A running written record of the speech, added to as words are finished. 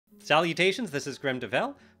Salutations, this is Grim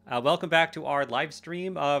Devel. Welcome back to our live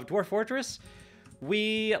stream of Dwarf Fortress.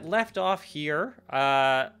 We left off here,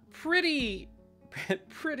 pretty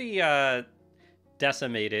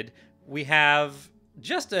decimated. We have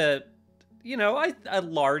just a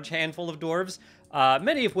large handful of dwarves,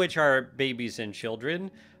 many of which are babies and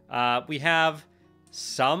children. We have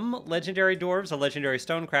some legendary dwarves, a legendary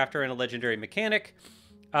stonecrafter, and a legendary mechanic.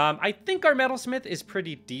 I think our metalsmith is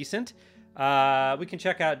pretty decent. We can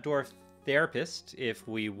check out Dwarf Therapist if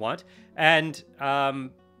we want. And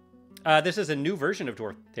this is a new version of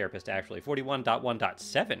Dwarf Therapist, actually.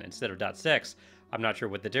 41.1.7 instead of .6. I'm not sure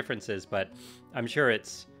what the difference is, but I'm sure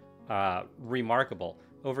it's remarkable.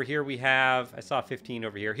 Over here we have... I saw 15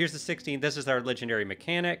 over here. Here's the 16. This is our legendary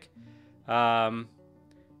mechanic.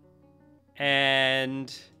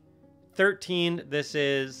 And 13, this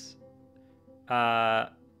is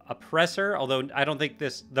oppressor, although I don't think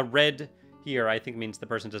this... The red here, I think, means the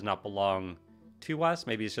person does not belong to us.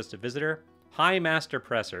 Maybe it's just a visitor. High Master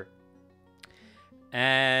Presser.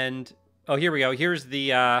 And... Oh, here we go. Here's the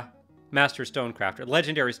Master Stonecrafter.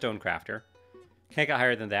 Legendary Stonecrafter. Can't get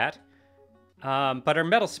higher than that. But our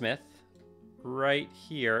Metalsmith, right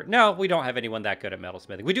here... No, we don't have anyone that good at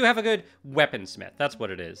metalsmithing. We do have a good weaponsmith. That's what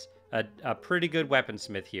it is. A pretty good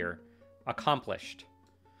weaponsmith here. Accomplished.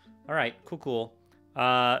 All right, cool.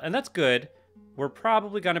 And that's good. We're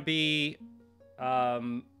probably going to be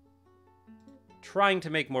trying to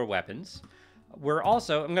make more weapons. We're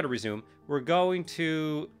also... I'm going to resume.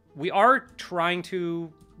 We are trying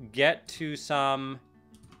to get to some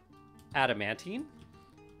adamantine.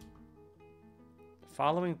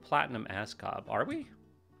 Following platinum ascob. Are we?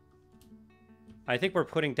 I think we're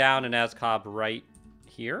putting down an ascob right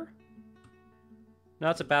here. No,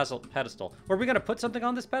 it's a basalt pedestal. Were we going to put something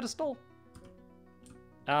on this pedestal?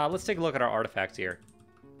 Let's take a look at our artifacts here.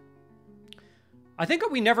 I think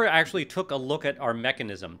we never actually took a look at our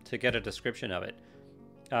mechanism to get a description of it.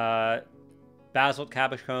 Basalt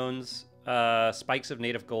cabochones, spikes of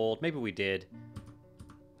native gold. Maybe we did.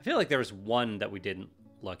 I feel like there was one that we didn't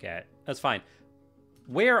look at. That's fine.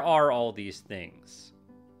 Where are all these things?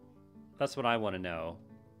 That's what I want to know.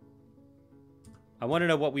 I want to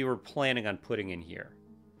know what we were planning on putting in here.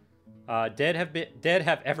 Dead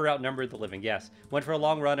have ever outnumbered the living. Yes. Went for a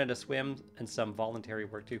long run and a swim and some voluntary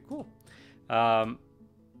work too. Cool.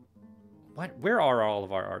 Where are all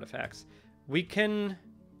of our artifacts? We could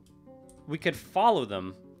follow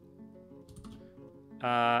them.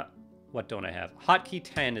 What don't I have? Hotkey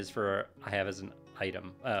 10 is for I have as an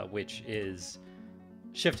item, which is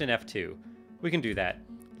Shift and F2. We can do that.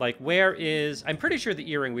 Like, where is... I'm pretty sure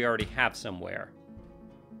the earring we already have somewhere.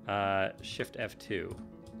 Shift F2.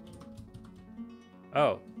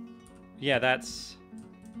 Oh. Yeah, that's...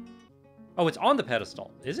 Oh, it's on the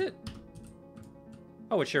pedestal. Is it?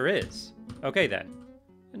 Oh, it sure is. Okay, then.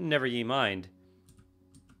 Never ye mind.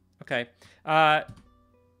 Okay.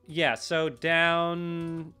 Yeah, so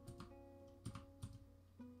down...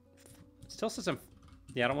 Still says I'm...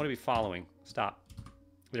 Yeah, I don't want to be following. Stop.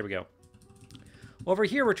 There we go. Over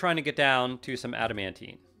here, we're trying to get down to some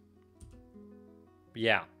adamantine.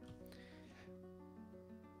 Yeah.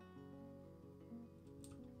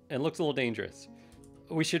 It looks a little dangerous.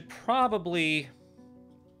 We should probably...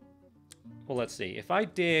 Well, let's see. If I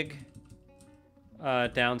dig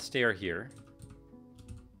downstairs here...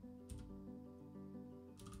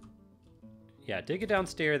 Yeah, dig it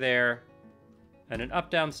downstairs there. And an up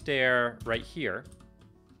downstairs right here.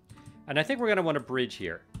 And I think we're going to want a bridge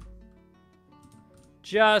here.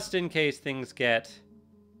 Just in case things get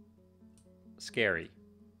scary.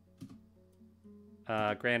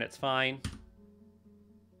 Granite's fine.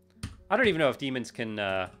 I don't even know if demons can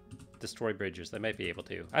destroy bridges. They might be able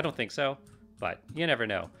to. I don't think so, but you never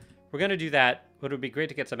know. We're going to do that, but it would be great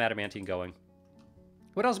to get some adamantine going.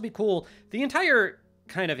 What else would be cool? The entire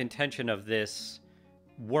kind of intention of this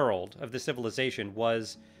world, of this civilization,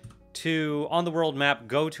 was to, on the world map,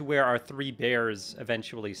 go to where our three bears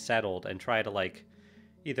eventually settled and try to, like,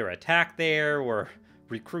 either attack there or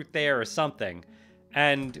recruit there or something.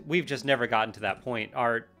 And we've just never gotten to that point.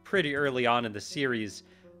 Pretty early on in the series,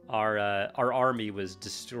 our army was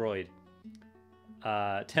destroyed.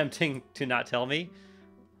 Tempting to not tell me.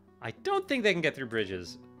 I don't think they can get through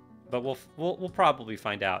bridges, but we'll probably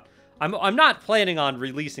find out. I'm not planning on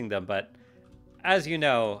releasing them, but as you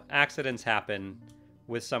know, accidents happen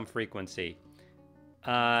with some frequency.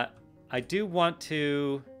 I do want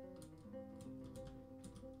to...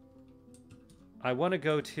 I want to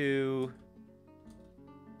go to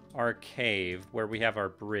our cave where we have our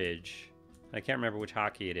bridge. I can't remember which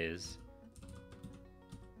hockey it is.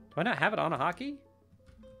 Do I not have it on a hockey?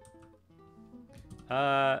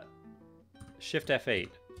 Shift F8.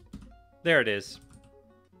 There it is.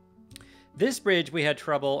 This bridge we had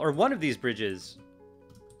trouble, or one of these bridges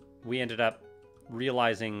we ended up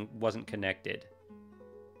realizing wasn't connected.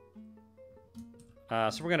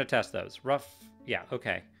 So we're going to test those. Rough, yeah,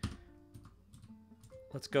 okay.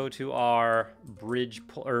 Let's go to our bridge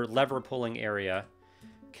or lever pulling area.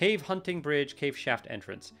 Cave hunting bridge, cave shaft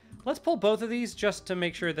entrance. Let's pull both of these just to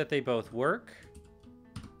make sure that they both work.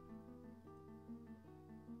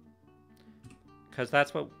 Because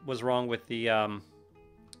that's what was wrong with the...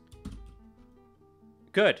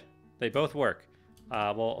 Good. They both work.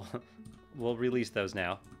 We'll release those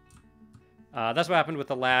now. That's what happened with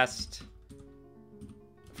the last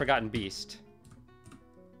Forgotten Beast.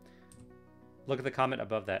 Look at the comment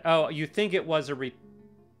above that. Oh, you think it was a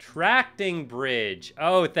retracting bridge.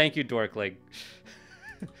 Oh, thank you, Dorkling.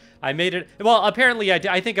 I made it... Well, apparently I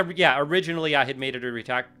did. I think, yeah, originally I had made it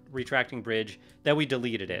a retracting bridge. Then we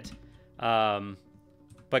deleted it.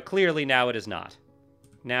 But clearly now it is not.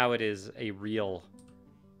 Now it is a real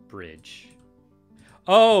bridge.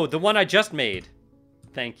 Oh, the one I just made.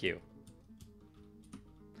 Thank you.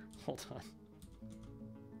 Hold on.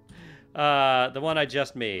 The one I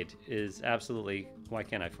just made is absolutely... Why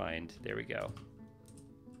can't I find... There we go.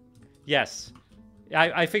 Yes.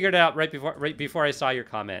 I figured it out right before I saw your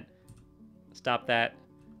comment. Stop that.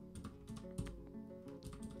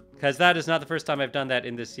 Because that is not the first time I've done that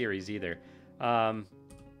in this series either.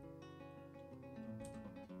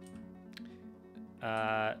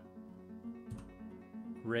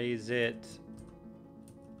 Raise it.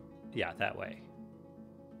 Yeah, that way.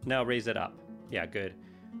 No, raise it up. Yeah, good.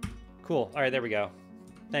 Cool. All right, there we go.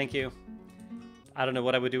 Thank you. I don't know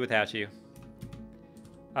what I would do without you.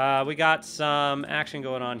 We got some action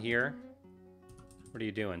going on here. What are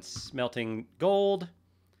you doing? Smelting gold.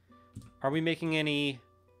 Are we making any...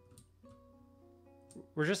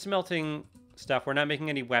 We're just smelting stuff. We're not making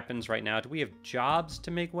any weapons right now. Do we have jobs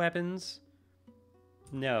to make weapons?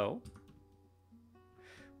 No.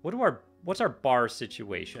 What's our bar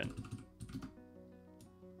situation?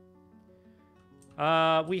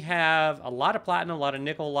 We have a lot of platinum, a lot of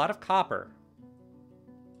nickel, a lot of copper,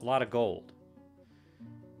 a lot of gold.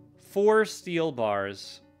 4 steel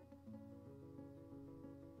bars.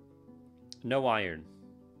 No iron.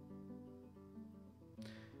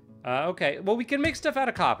 Okay, well, we can make stuff out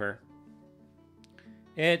of copper.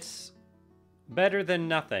 It's better than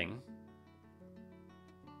nothing.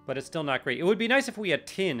 But it's still not great. It would be nice if we had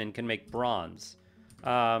tin and can make bronze.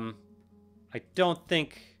 I don't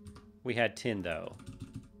think we had tin, though.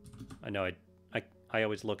 I know I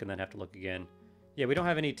always look and then have to look again. Yeah, we don't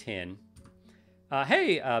have any tin.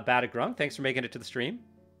 Hey, Badagrung, thanks for making it to the stream.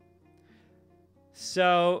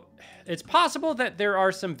 So, it's possible that there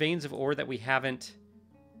are some veins of ore that we haven't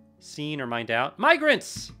seen or mined out.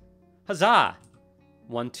 Migrants! Huzzah!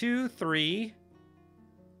 1, 2, 3,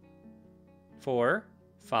 4,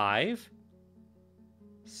 5,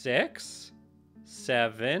 6,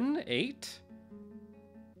 7, 8,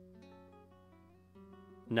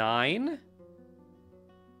 9. I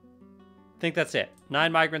think that's it.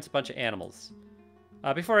 9 migrants, a bunch of animals.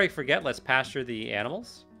 Before I forget, let's pasture the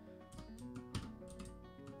animals.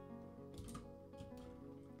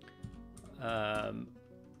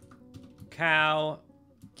 Cow,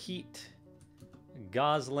 keat,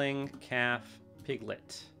 gosling, calf,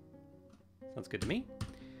 piglet. Sounds good to me.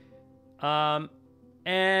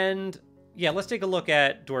 And yeah, let's take a look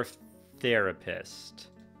at Dwarf Therapist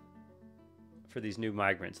for these new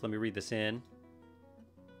migrants. Let me read this in.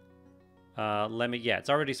 Yeah, it's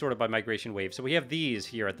already sorted by migration wave. So we have these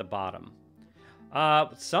here at the bottom.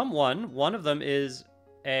 One of them is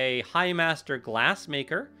a High Master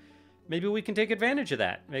glassmaker. Maybe we can take advantage of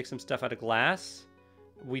that. Make some stuff out of glass.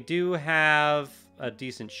 We do have a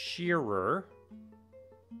decent shearer.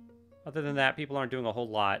 Other than that, people aren't doing a whole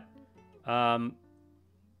lot. We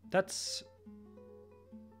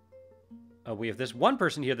have this one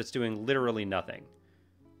person here that's doing literally nothing.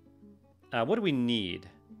 What do we need?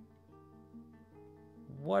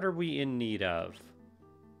 What are we in need of?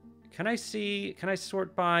 Can I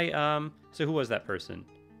sort by, so who was that person?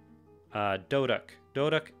 Doduk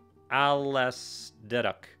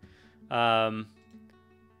Alesdeduk.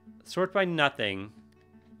 Sort by nothing.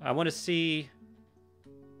 I want to see...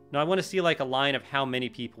 No, I want to see like a line of how many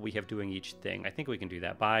people we have doing each thing. I think we can do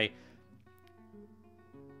that. By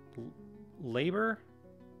labor?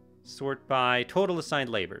 Sort by total assigned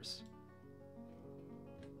labors.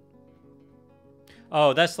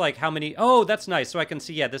 Oh, that's like how many... Oh, that's nice. So I can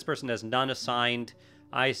see, yeah, this person has none assigned.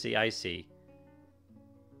 I see.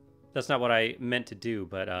 That's not what I meant to do,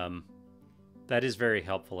 but That is very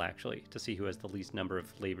helpful, actually, to see who has the least number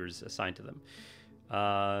of labors assigned to them.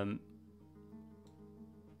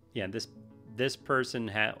 Yeah, this person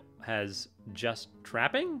has just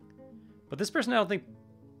trapping? But this person I don't think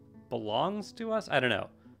belongs to us? I don't know.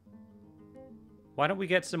 Why don't we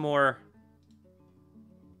get some more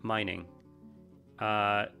mining?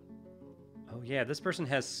 Oh yeah, this person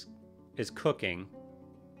is cooking.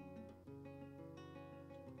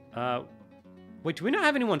 Wait, do we not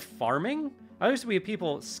have anyone farming? I used to be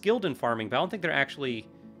people skilled in farming, but I don't think they're actually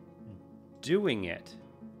doing it.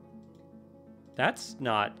 That's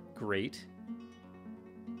not great.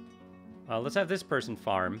 Let's have this person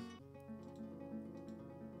farm.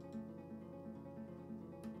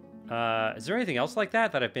 Is there anything else like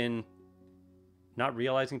that I've been not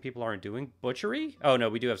realizing people aren't doing? Butchery? Oh, no,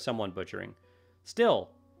 we do have someone butchering.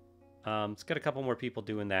 Still, let's get a couple more people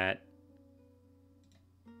doing that.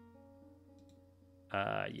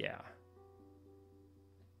 Yeah.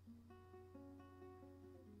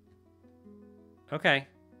 Okay.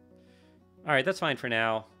 All right, that's fine for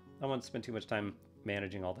now. I don't want to spend too much time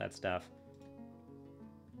managing all that stuff.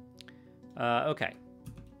 Okay.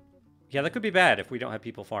 Yeah, that could be bad if we don't have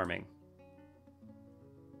people farming.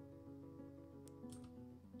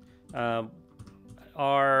 We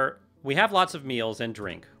have lots of meals and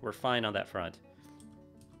drink. We're fine on that front.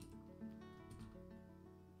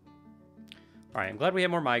 All right, I'm glad we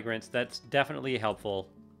have more migrants. That's definitely helpful.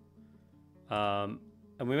 And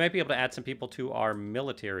we might be able to add some people to our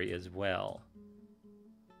military as well.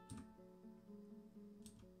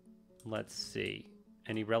 Let's see.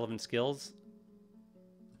 Any relevant skills?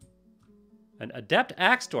 An adept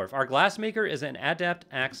axe dwarf. Our glassmaker is an adept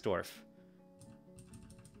axe dwarf.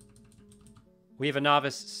 We have a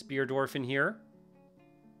novice spear dwarf in here.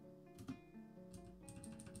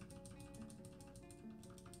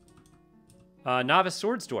 Novice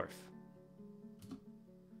swords dwarf.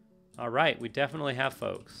 All right, we definitely have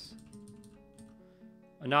folks.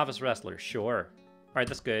 A novice wrestler, sure. All right,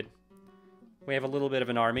 that's good. We have a little bit of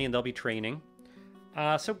an army, and they'll be training.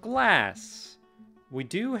 So glass. We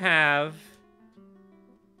do have...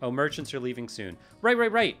 Oh, merchants are leaving soon.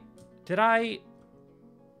 Right. Did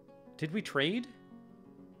we trade?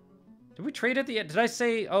 Did we trade at the end? Did I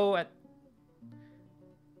say, I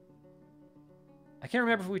can't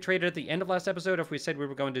remember if we traded at the end of last episode or if we said we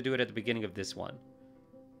were going to do it at the beginning of this one.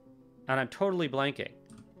 And I'm totally blanking.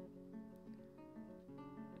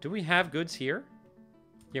 Do we have goods here?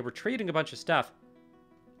 Yeah, we're trading a bunch of stuff.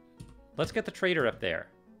 Let's get the trader up there.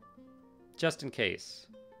 Just in case.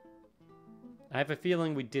 I have a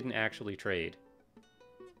feeling we didn't actually trade.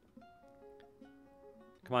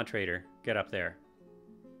 Come on, trader. Get up there.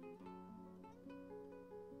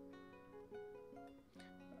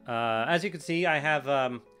 As you can see, I have...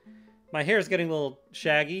 my hair is getting a little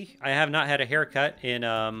shaggy. I have not had a haircut in...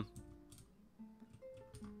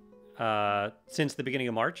 since the beginning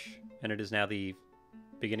of March. And it is now the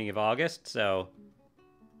beginning of August, so...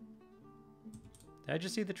 Did I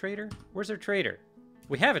just see the trader? Where's our trader?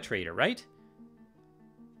 We have a trader, right?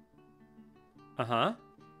 Uh-huh.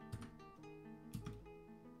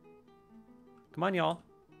 Come on, y'all.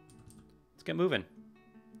 Let's get moving.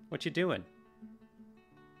 What you doing?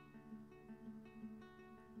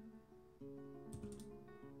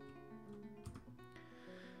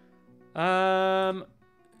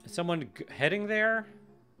 Is someone heading there?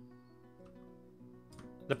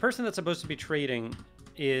 The person that's supposed to be trading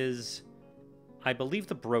is, I believe,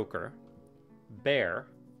 the broker, Bear.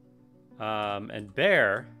 And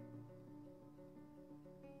Bear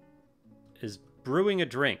is brewing a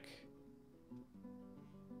drink.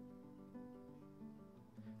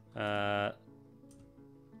 I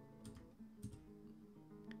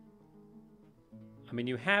mean,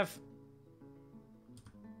 you have...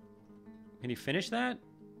 Can you finish that?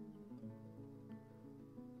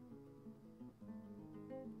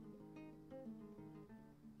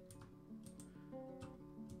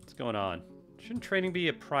 What's going on? Shouldn't trading be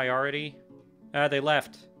a priority? They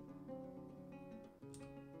left.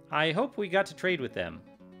 I hope we got to trade with them.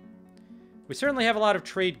 We certainly have a lot of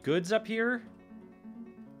trade goods up here.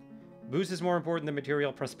 Booze is more important than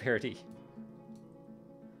material prosperity.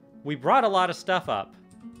 We brought a lot of stuff up.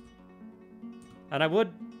 And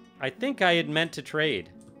I think I had meant to trade.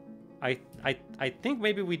 I think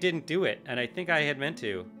maybe we didn't do it, and I think I had meant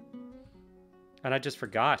to. And I just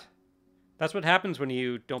forgot. That's what happens when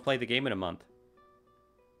you don't play the game in a month.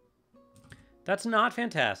 That's not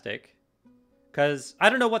fantastic. Because I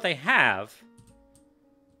don't know what they have.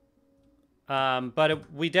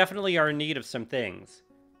 But we definitely are in need of some things.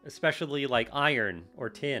 Especially like iron or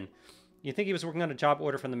tin. You think he was working on a job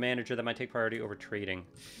order from the manager that might take priority over trading.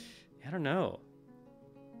 I don't know.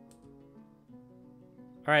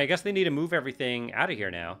 All right, I guess they need to move everything out of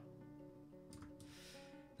here now.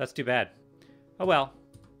 That's too bad. Oh well.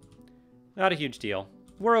 Not a huge deal.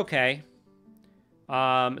 We're okay.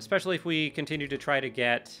 Especially if we continue to try to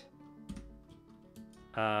get...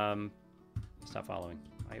 stop following.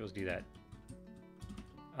 I always do that.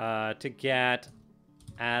 To get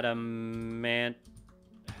adamant...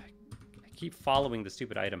 I keep following the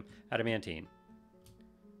stupid item. Adamantine.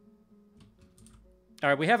 All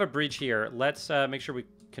right, we have a bridge here. Let's make sure we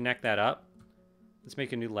connect that up. Let's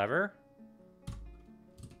make a new lever.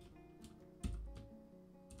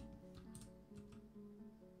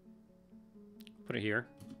 Put it here.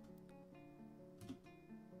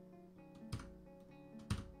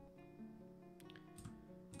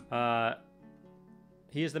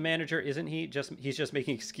 He is the manager, isn't he? He's just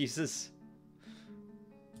making excuses.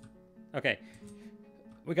 Okay.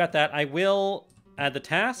 We got that. I will add the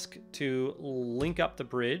task to link up the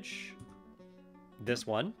bridge. This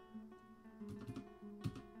one.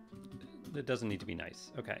 It doesn't need to be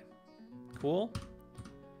nice. Okay. Cool.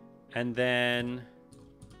 And then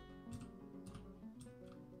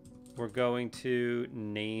we're going to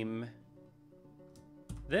name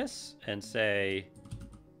this and say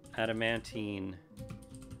adamantine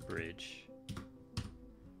bridge.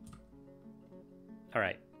 All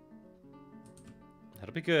right.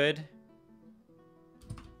 That'll be good.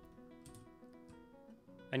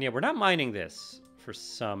 And yeah, we're not mining this for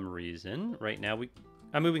some reason right now.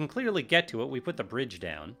 I mean, we can clearly get to it. We put the bridge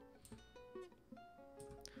down.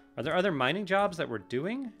 Are there other mining jobs that we're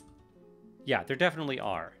doing? Yeah, there definitely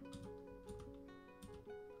are.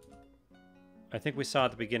 I think we saw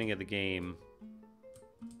at the beginning of the game.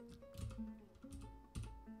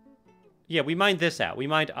 Yeah, we mined this out. We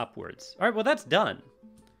mined upwards. All right, well, that's done.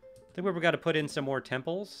 I think we've got to put in some more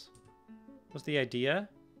temples. What's the idea?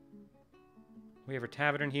 We have our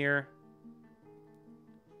tavern here.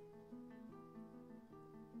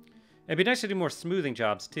 It'd be nice to do more smoothing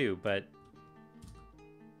jobs too, but...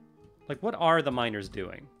 like, what are the miners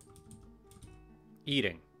doing?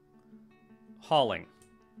 Eating. Hauling.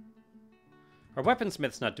 Our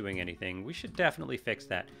weaponsmith's not doing anything. We should definitely fix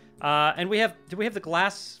that. And we have... do we have the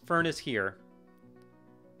glass furnace here?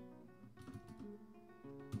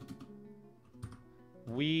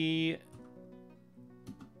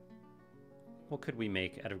 What could we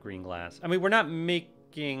make out of green glass? I mean, we're not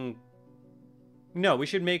making... no, we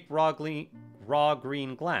should make raw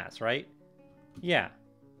green glass, right? Yeah.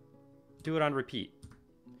 Do it on repeat.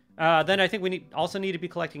 Then I think we also need to be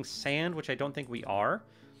collecting sand, which I don't think we are.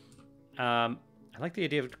 I like the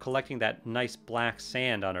idea of collecting that nice black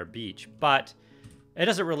sand on our beach, but it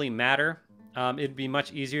doesn't really matter. It'd be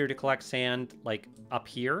much easier to collect sand, like, up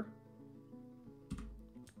here.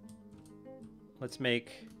 Let's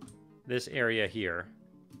make this area here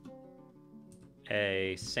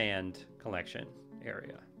a sand collection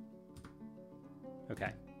area.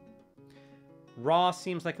 Okay. Raw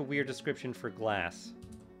seems like a weird description for glass.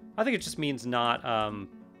 I think it just means not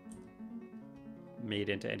made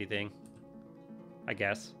into anything, I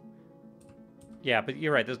guess. Yeah, but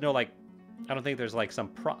you're right. There's no, like, I don't think there's, like, some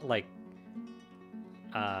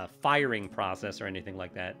firing process or anything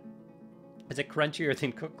like that. Is it crunchier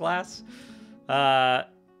than cooked glass?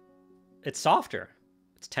 It's softer.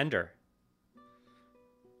 It's tender.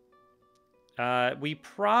 We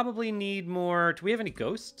probably need more... do we have any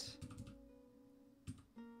ghosts?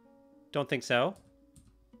 Don't think so.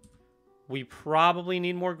 We probably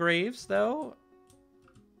need more graves, though.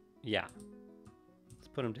 Yeah. Let's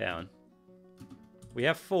put them down. We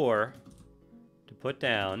have 4 to put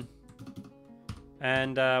down.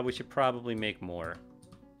 And we should probably make more.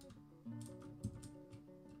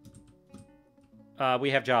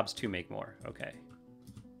 We have jobs to make more. Okay.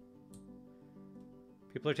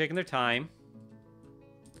 People are taking their time.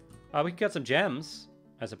 We can get some gems,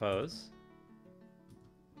 I suppose.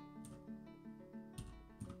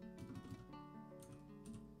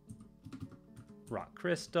 Rock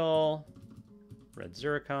crystal. Red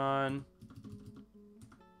zircon.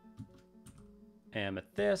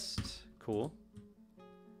 Amethyst. Cool.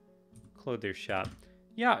 Clothier shop.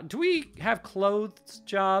 Yeah, do we have clothes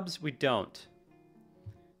jobs? We don't.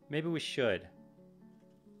 Maybe we should.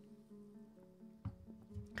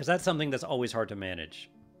 Because that's something that's always hard to manage.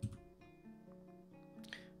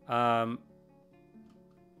 Can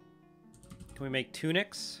we make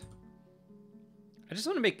tunics? I just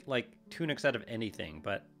want to make, like, tunics out of anything,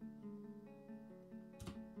 but...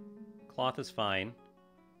 cloth is fine.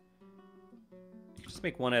 You can just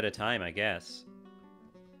make one at a time, I guess.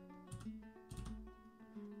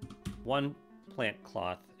 One plant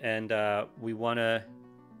cloth. And we want to...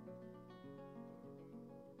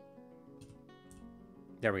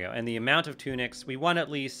 There we go. And the amount of tunics. We want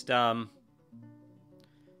at least, can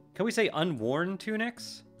we say unworn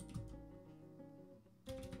tunics?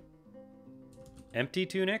 Empty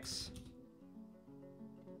tunics?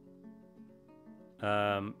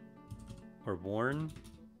 Or worn?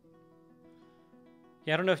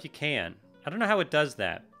 Yeah, I don't know if you can. I don't know how it does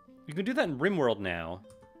that. You can do that in RimWorld now.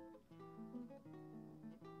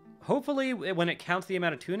 Hopefully, when it counts the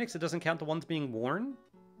amount of tunics, it doesn't count the ones being worn.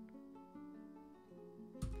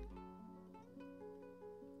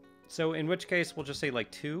 So in which case, we'll just say like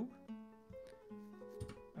 2.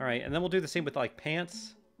 All right, and then we'll do the same with like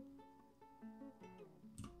pants.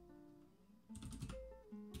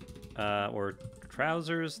 Or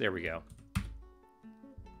trousers. There we go.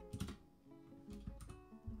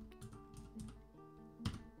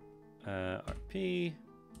 RP.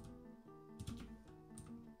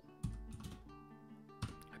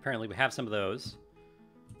 Apparently we have some of those.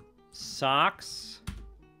 Socks.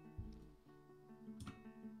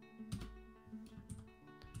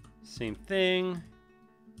 Same thing.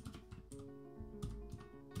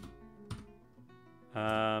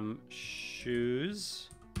 Shoes.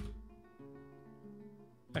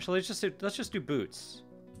 Actually, let's just do boots.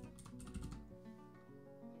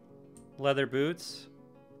 Leather boots.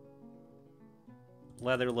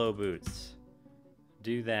 Leather low boots.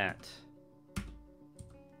 Do that.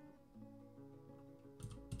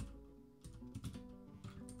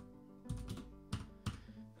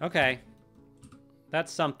 Okay.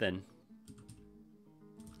 That's something.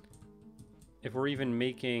 If we're even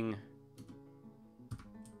making...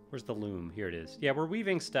 Where's the loom? Here it is. Yeah, we're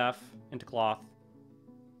weaving stuff into cloth.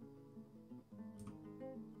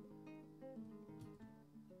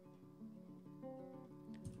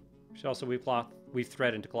 We should also weave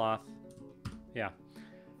thread into cloth. Yeah.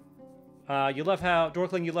 You love how...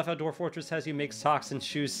 Dorkling, you love how Dwarf Fortress has you make socks and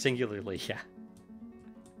shoes singularly. Yeah.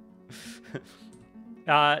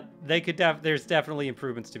 There's definitely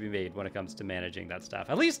improvements to be made when it comes to managing that stuff.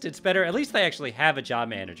 At least it's better. At least they actually have a job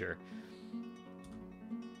manager.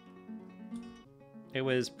 It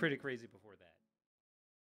was pretty crazy before.